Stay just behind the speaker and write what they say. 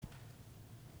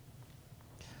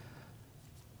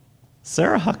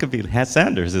Sarah Huckabee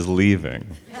Sanders is leaving.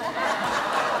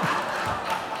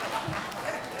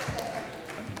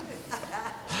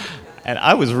 And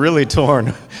I was really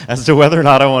torn as to whether or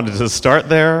not I wanted to start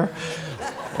there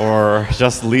or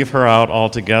just leave her out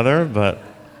altogether, but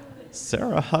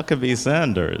Sarah Huckabee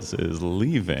Sanders is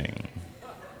leaving.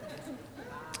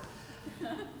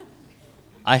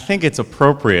 I think it's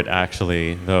appropriate,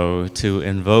 actually, though, to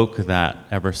invoke that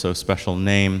ever so special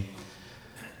name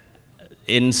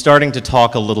in starting to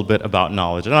talk a little bit about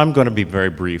knowledge. And I'm going to be very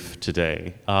brief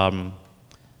today. In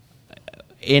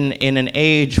an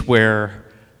age where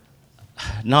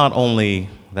not only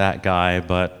that guy,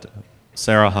 but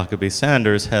Sarah Huckabee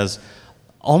Sanders has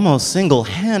almost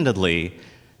single-handedly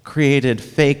created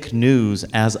fake news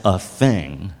as a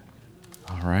thing,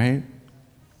 all right?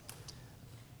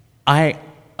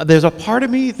 There's a part of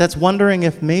me that's wondering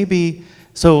if maybe,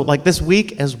 so like this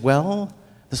week as well,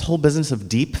 this whole business of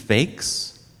deep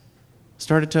fakes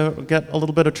started to get a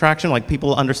little bit of traction, like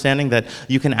people understanding that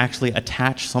you can actually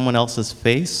attach someone else's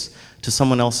face to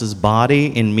someone else's body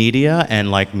in media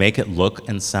and like make it look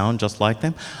and sound just like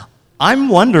them. I'm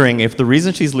wondering if the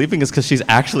reason she's leaving is because she's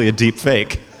actually a deep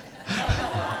fake.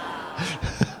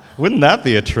 Wouldn't that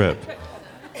be a trip?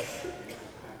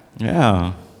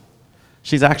 Yeah.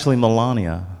 She's actually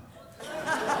Melania.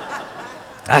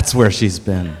 That's where she's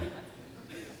been.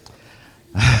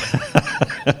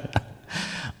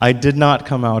 I did not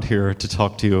come out here to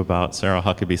talk to you about Sarah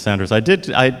Huckabee Sanders. I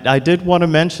did want to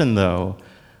mention, though,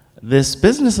 this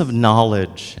business of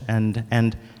knowledge and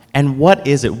what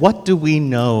is it? What do we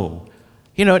know?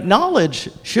 You know, knowledge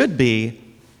should be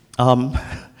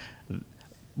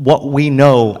what we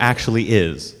know actually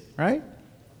is, right?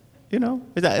 You know,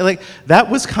 that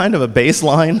was kind of a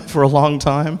baseline for a long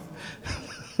time.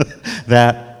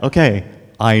 That, okay,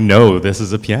 I know this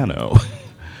is a piano.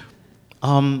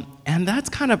 And that's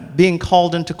kind of being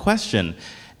called into question.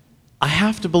 I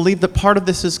have to believe that part of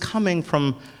this is coming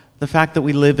from the fact that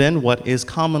we live in what is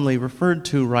commonly referred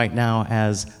to right now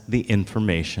as the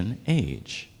information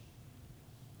age.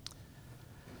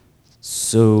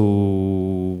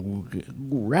 So,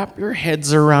 wrap your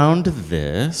heads around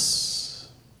this.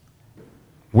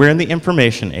 We're in the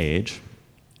information age.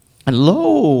 And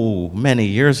many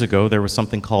years ago, there was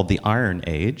something called the Iron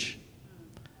Age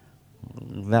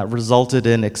that resulted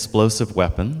in explosive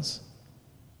weapons.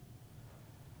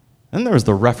 Then there was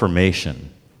the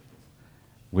Reformation,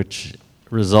 which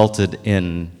resulted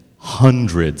in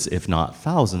hundreds, if not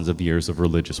thousands, of years of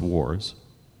religious wars.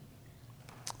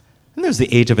 And there's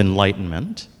the Age of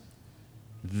Enlightenment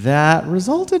that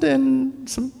resulted in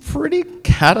some pretty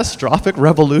catastrophic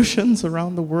revolutions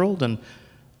around the world and,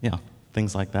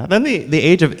 things like that. Then the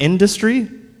Age of Industry,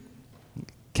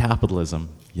 capitalism,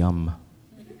 yum.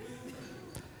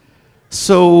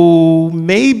 So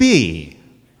maybe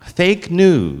fake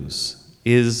news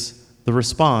is the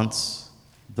response,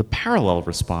 the parallel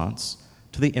response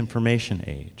to the information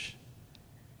age.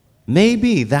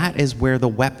 Maybe that is where the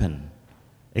weapon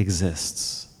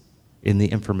exists in the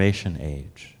information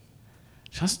age.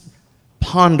 Just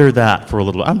ponder that for a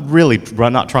little. I'm really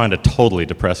not trying to totally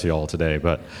depress you all today,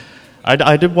 but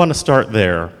I did want to start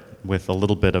there with a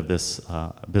little bit of this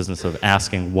business of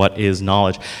asking what is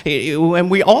knowledge. And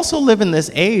we also live in this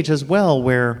age as well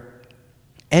where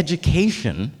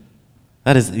education,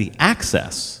 that is the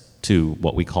access to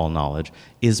what we call knowledge,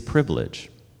 is privilege.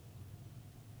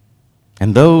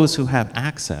 And those who have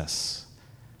access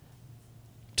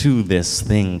to this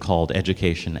thing called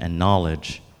education and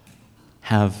knowledge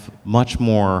have much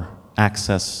more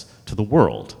access to the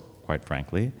world, quite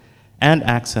frankly, and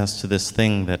access to this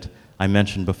thing that I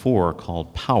mentioned before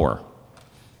called power.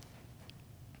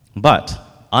 But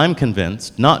I'm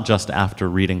convinced, not just after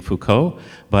reading Foucault,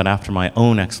 but after my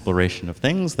own exploration of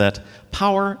things, that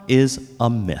power is a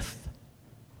myth.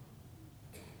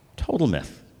 Total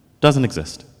myth. Doesn't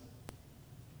exist.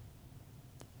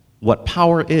 What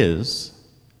power is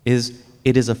it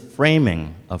is a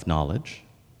framing of knowledge.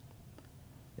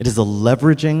 It is a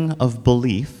leveraging of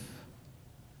belief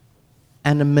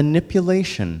and a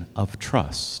manipulation of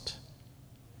trust.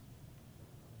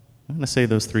 I'm going to say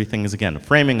those three things again. A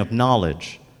framing of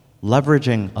knowledge,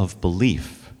 leveraging of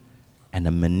belief, and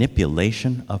a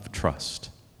manipulation of trust.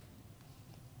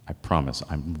 I promise,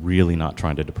 I'm really not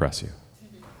trying to depress you.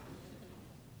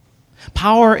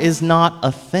 Power is not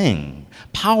a thing.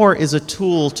 Power is a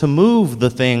tool to move the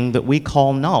thing that we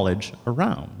call knowledge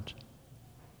around.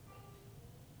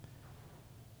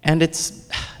 And it's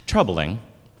troubling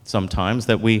sometimes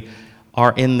that we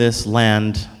are in this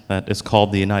land that is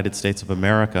called the United States of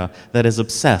America that is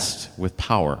obsessed with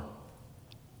power.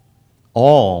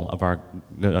 All of our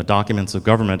documents of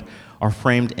government are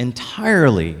framed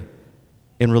entirely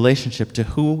in relationship to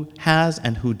who has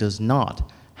and who does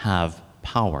not have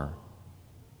power.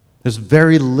 There's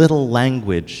very little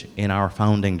language in our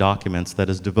founding documents that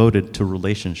is devoted to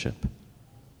relationship.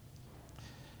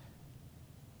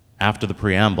 After the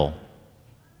preamble,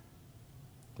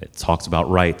 it talks about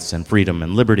rights and freedom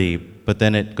and liberty, but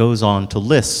then it goes on to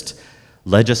list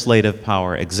legislative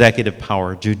power, executive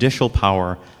power, judicial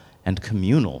power, and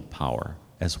communal power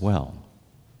as well.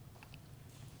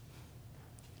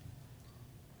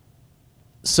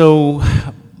 So,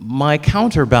 my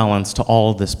counterbalance to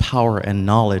all this power and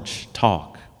knowledge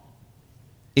talk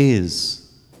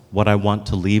is what I want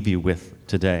to leave you with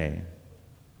today,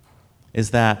 is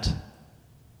that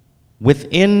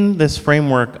within this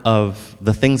framework of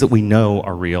the things that we know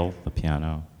are real, the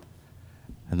piano,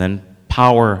 and then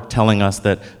power telling us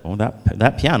that, oh,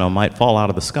 that piano might fall out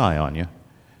of the sky on you,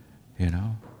 you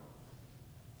know?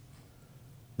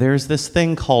 There's this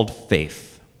thing called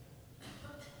faith.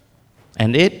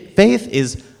 And faith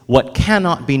is what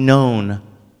cannot be known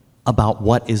about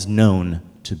what is known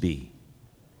to be.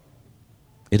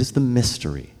 It is the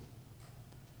mystery.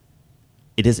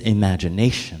 It is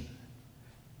imagination.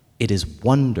 It is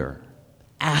wonder,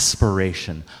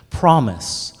 aspiration,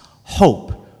 promise,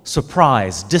 hope,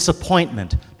 surprise,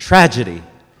 disappointment, tragedy.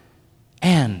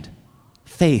 And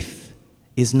faith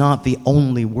is not the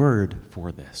only word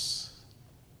for this,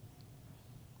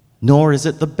 nor is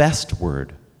it the best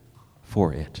word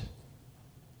for it.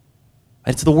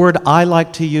 It's the word I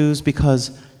like to use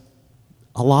because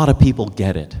a lot of people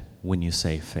get it when you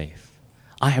say faith.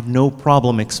 I have no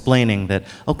problem explaining that,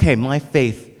 okay, my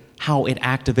faith, how it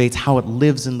activates, how it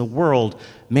lives in the world,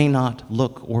 may not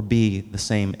look or be the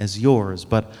same as yours,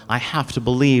 but I have to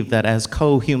believe that as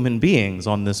co-human beings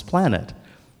on this planet,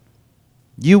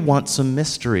 you want some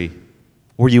mystery,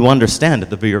 or you understand at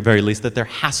the very least that there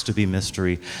has to be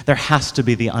mystery, there has to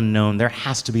be the unknown, there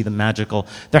has to be the magical,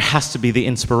 there has to be the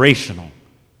inspirational.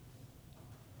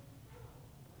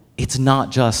 It's not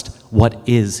just what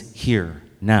is here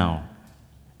now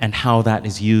and how that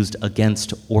is used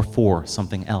against or for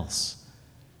something else.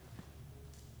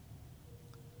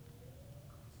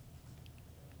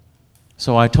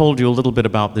 So I told you a little bit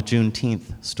about the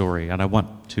Juneteenth story, and I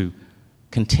want to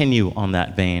continue on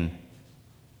that vein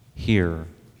here.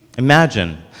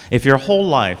 Imagine if your whole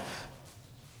life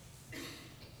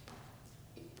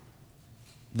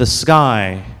the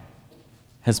sky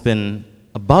has been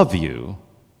above you,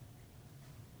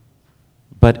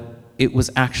 but it was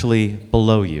actually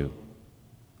below you.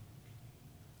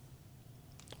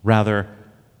 Rather,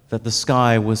 that the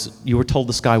sky was, you were told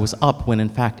the sky was up when in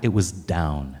fact it was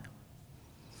down.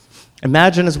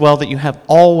 Imagine as well that you have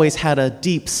always had a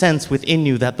deep sense within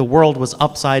you that the world was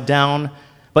upside down,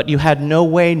 but you had no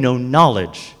way, no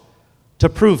knowledge to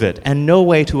prove it, and no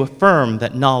way to affirm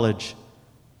that knowledge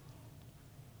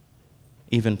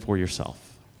even for yourself.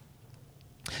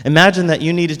 Imagine that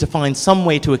you needed to find some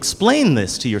way to explain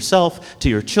this to yourself, to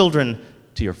your children,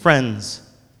 to your friends,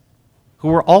 who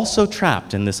were also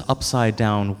trapped in this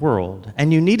upside-down world.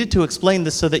 And you needed to explain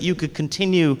this so that you could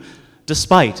continue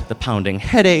despite the pounding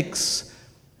headaches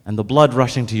and the blood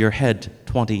rushing to your head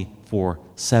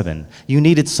 24/7. You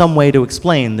needed some way to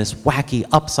explain this wacky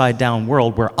upside-down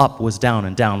world where up was down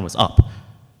and down was up,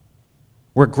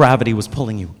 where gravity was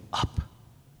pulling you up.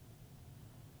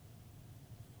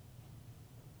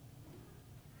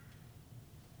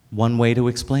 One way to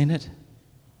explain it?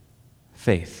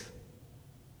 Faith.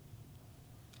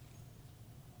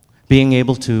 Being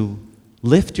able to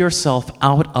lift yourself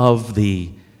out of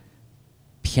the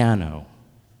piano,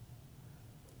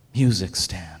 music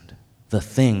stand, the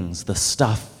things, the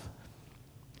stuff,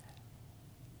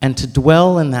 and to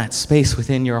dwell in that space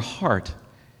within your heart,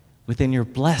 within your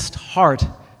blessed heart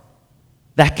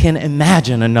that can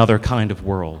imagine another kind of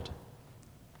world.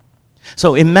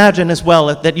 So imagine as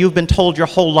well that you've been told your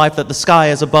whole life that the sky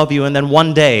is above you, and then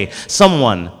one day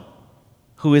someone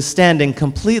who is standing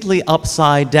completely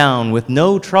upside down with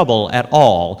no trouble at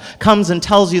all comes and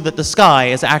tells you that the sky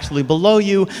is actually below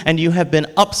you and you have been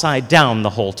upside down the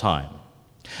whole time.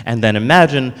 And then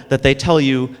imagine that they tell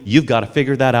you you've got to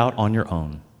figure that out on your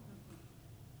own.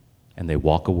 And they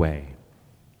walk away.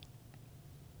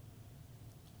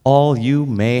 All you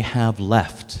may have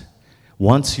left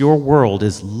once your world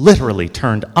is literally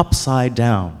turned upside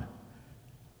down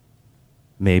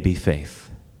may be faith.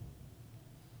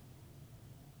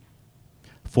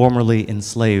 Formerly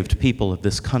enslaved people of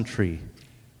this country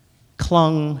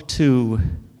clung to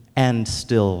and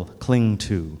still cling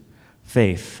to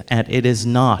faith, and it is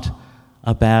not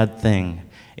a bad thing.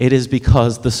 It is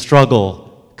because the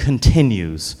struggle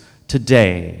continues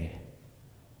today.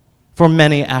 For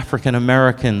many African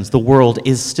Americans, the world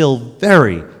is still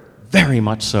very, very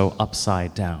much so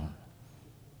upside down.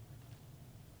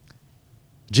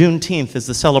 Juneteenth is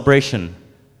the celebration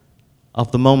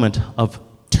of the moment of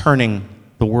turning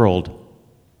the world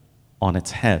on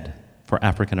its head for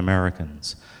African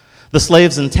Americans. The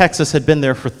slaves in Texas had been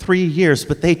there for 3 years,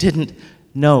 but they didn't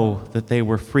know that they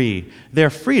were free.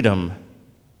 Their freedom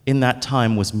in that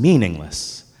time was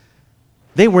meaningless.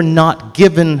 They were not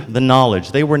given the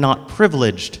knowledge. They were not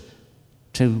privileged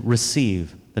to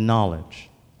receive the knowledge.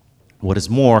 What is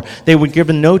more, they were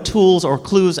given no tools or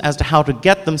clues as to how to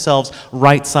get themselves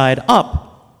right side up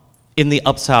in the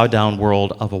upside-down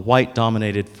world of a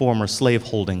white-dominated former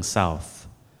slave-holding South.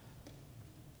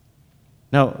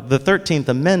 Now, the 13th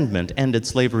Amendment ended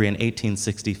slavery in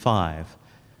 1865.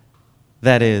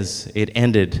 That is, it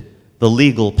ended the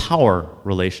legal power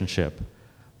relationship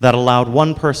that allowed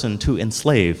one person to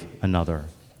enslave another.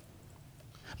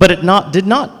 But it did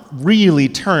not really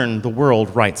turn the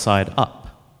world right side up.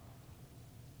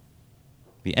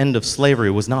 The end of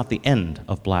slavery was not the end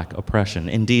of black oppression.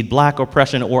 Indeed, black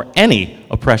oppression, or any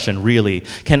oppression really,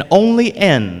 can only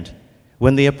end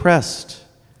when the oppressed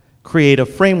create a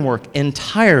framework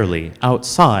entirely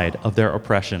outside of their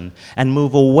oppression and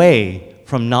move away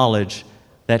from knowledge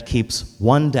that keeps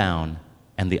one down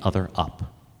and the other up.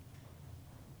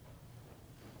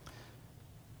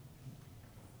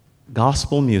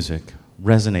 Gospel music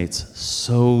resonates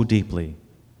so deeply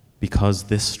because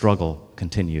this struggle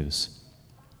continues.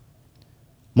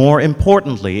 More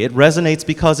importantly, it resonates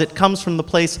because it comes from the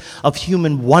place of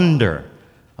human wonder,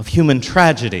 of human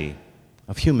tragedy,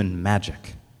 of human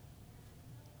magic,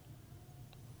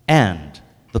 and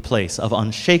the place of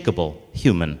unshakable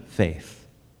human faith.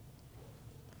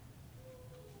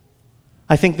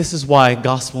 I think this is why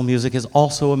gospel music is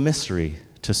also a mystery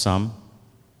to some.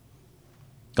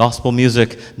 Gospel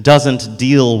music doesn't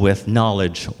deal with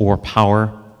knowledge or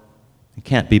power. It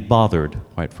can't be bothered,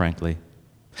 quite frankly.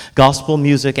 Gospel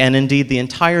music, and indeed the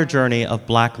entire journey of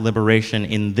black liberation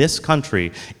in this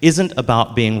country, isn't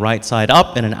about being right side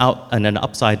up in an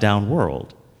upside down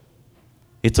world.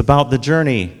 It's about the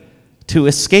journey to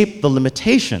escape the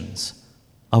limitations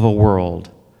of a world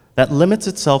that limits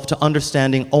itself to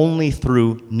understanding only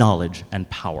through knowledge and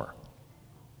power.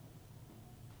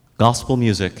 Gospel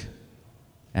music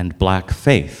and black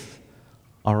faith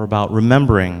are about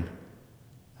remembering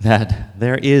that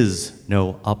there is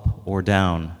no up or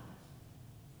down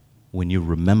when you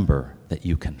remember that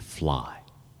you can fly.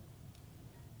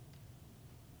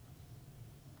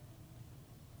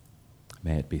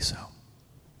 May it be so.